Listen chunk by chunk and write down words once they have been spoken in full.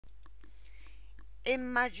A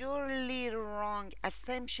majorly wrong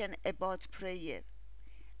assumption about prayer,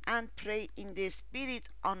 and pray in the Spirit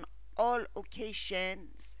on all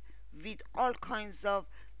occasions with all kinds of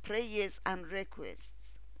prayers and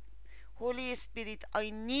requests. Holy Spirit,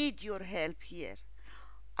 I need your help here.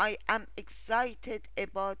 I am excited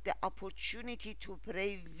about the opportunity to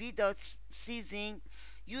pray without ceasing,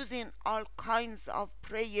 using all kinds of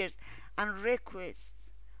prayers and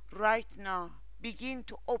requests. Right now, begin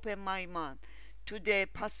to open my mind to the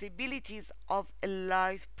possibilities of a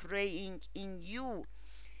life praying in you.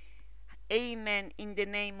 Amen. In the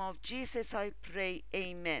name of Jesus, I pray.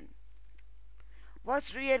 Amen.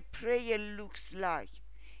 What real prayer looks like.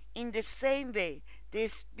 In the same way, the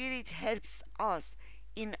Spirit helps us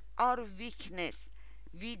in our weakness.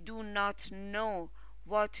 We do not know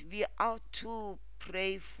what we ought to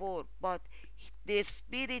pray for, but the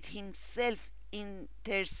Spirit Himself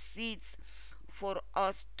intercedes for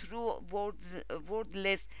us through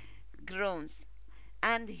wordless groans.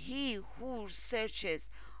 And He who searches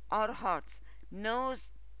our hearts knows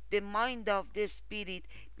the mind of the Spirit,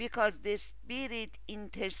 because the Spirit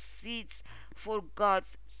intercedes for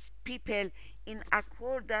God's people in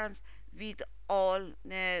accordance with all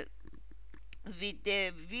with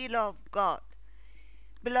the will of God.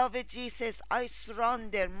 Beloved Jesus, I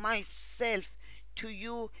surrender myself to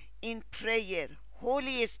you in prayer.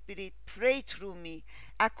 Holy Spirit, pray through me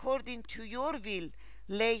according to your will.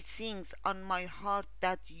 Lay things on my heart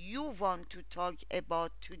that you want to talk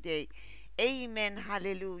about today. Amen.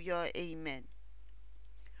 Hallelujah. Amen.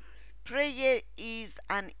 Prayer is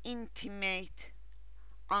an intimate,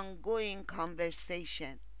 ongoing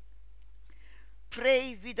conversation.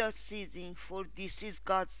 Pray without ceasing, for this is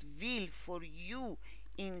God's will for you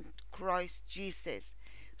in Christ Jesus.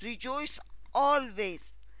 Rejoice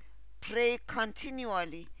always. Pray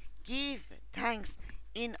continually. Give thanks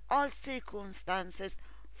in all circumstances,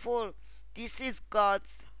 for this is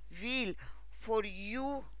God's will for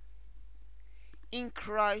you in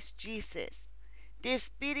Christ Jesus. The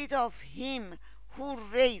Spirit of Him who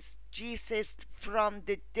raised Jesus from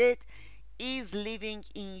the dead is living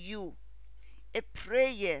in you. A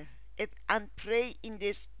prayer and pray in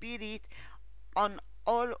the Spirit on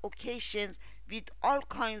all occasions with all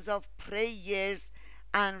kinds of prayers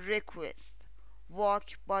and requests.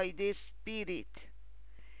 Walk by the Spirit.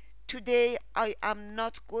 Today I am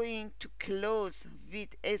not going to close with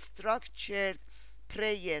a structured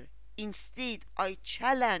prayer. Instead, I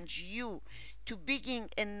challenge you to begin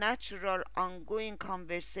a natural, ongoing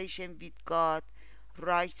conversation with God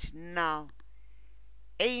right now.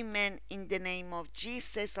 Amen. In the name of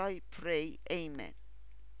Jesus, I pray. Amen.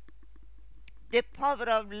 The power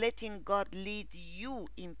of letting God lead you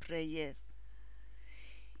in prayer.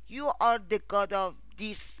 You are the God of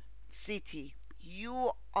this city.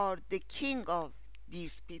 You are the King of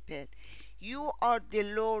these people. You are the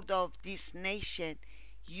Lord of this nation.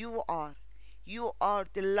 You are. You are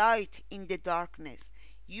the light in the darkness.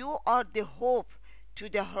 You are the hope to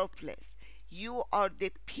the hopeless. You are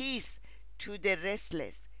the peace to the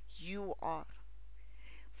restless. You are.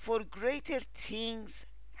 For greater things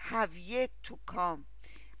have yet to come,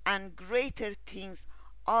 and greater things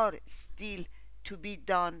are still to be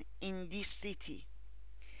done in this city.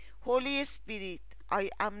 Holy Spirit, I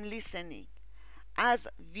am listening. As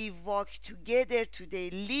we walk together today,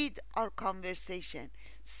 lead our conversation.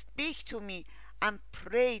 Speak to me and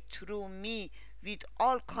pray through me with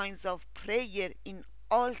all kinds of prayer in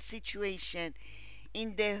all situations.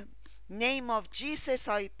 In the name of Jesus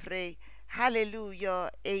I pray.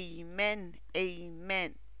 Hallelujah. Amen.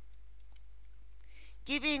 Amen.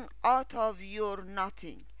 Giving out of your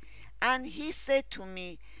nothing. And he said to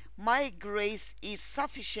me, my grace is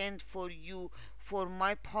sufficient for you, for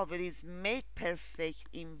my power is made perfect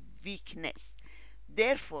in weakness.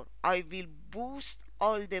 Therefore, I will boast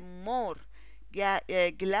all the more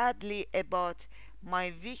gladly about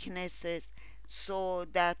my weaknesses, so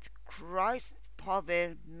that Christ's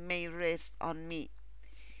power may rest on me.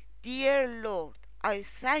 Dear Lord, I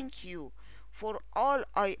thank you for all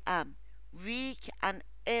I am, weak and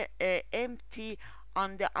empty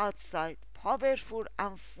on the outside, powerful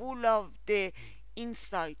and full of the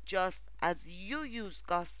inside, just as you used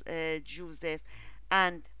Joseph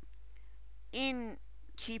and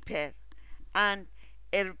innkeeper and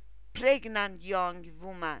a pregnant young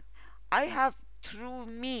woman. I have through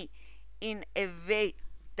me in a way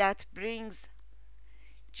that brings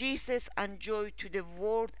Jesus and joy to the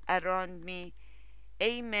world around me.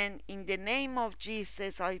 Amen. In the name of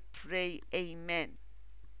Jesus I pray. Amen.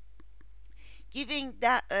 Giving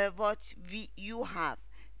that what you have.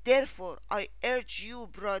 Therefore, I urge you,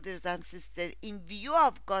 brothers and sisters, in view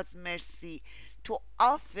of God's mercy, to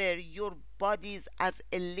offer your bodies as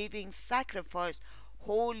a living sacrifice,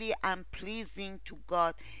 holy and pleasing to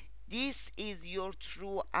God. This is your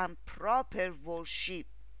true and proper worship.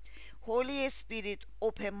 Holy Spirit,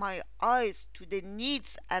 open my eyes to the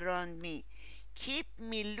needs around me. Keep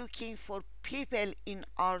me looking for people in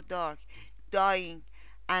our dark, dying,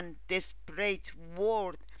 and desperate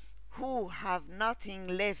world who have nothing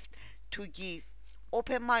left to give.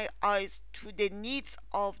 Open my eyes to the needs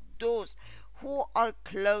of those who are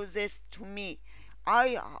closest to me.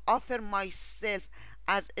 I offer myself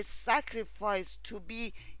as a sacrifice to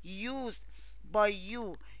be used by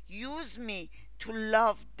you. Use me to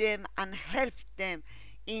love them and help them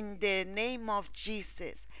in the name of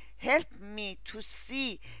Jesus. Help me to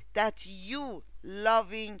see that you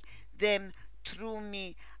loving them through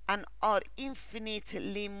me and are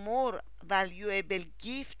infinitely more valuable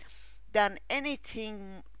gift than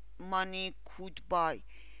anything money could buy.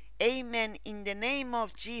 Amen. In the name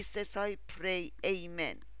of Jesus I pray.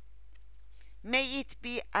 Amen. May it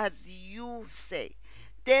be as you say.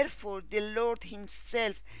 Therefore, the Lord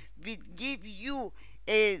Himself will give you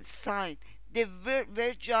a sign. The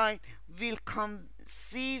virgin will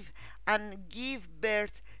conceive and give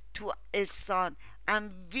birth to a son,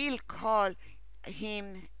 and will call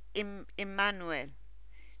him Emmanuel.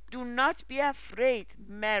 Do not be afraid,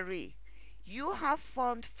 Mary. You have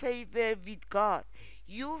found favor with God.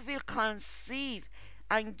 You will conceive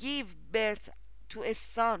and give birth to a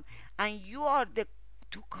son, and you are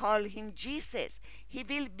to call him Jesus. He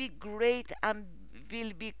will be great and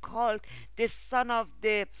will be called the Son of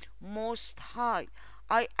the Most High.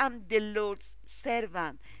 I am the Lord's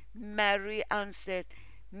servant. Mary answered,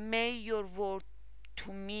 may your word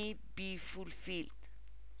to me be fulfilled.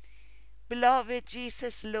 Beloved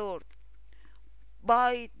Jesus, Lord,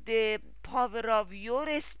 by the power of your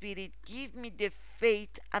Spirit, give me the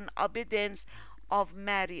faith and obedience of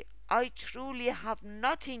Mary. I truly have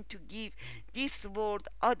nothing to give this world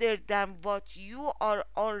other than what you are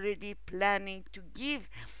already planning to give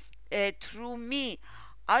through me.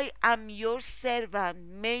 I am your servant.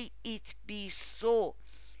 May it be so.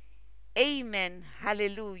 Amen.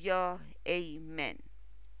 Hallelujah. Amen.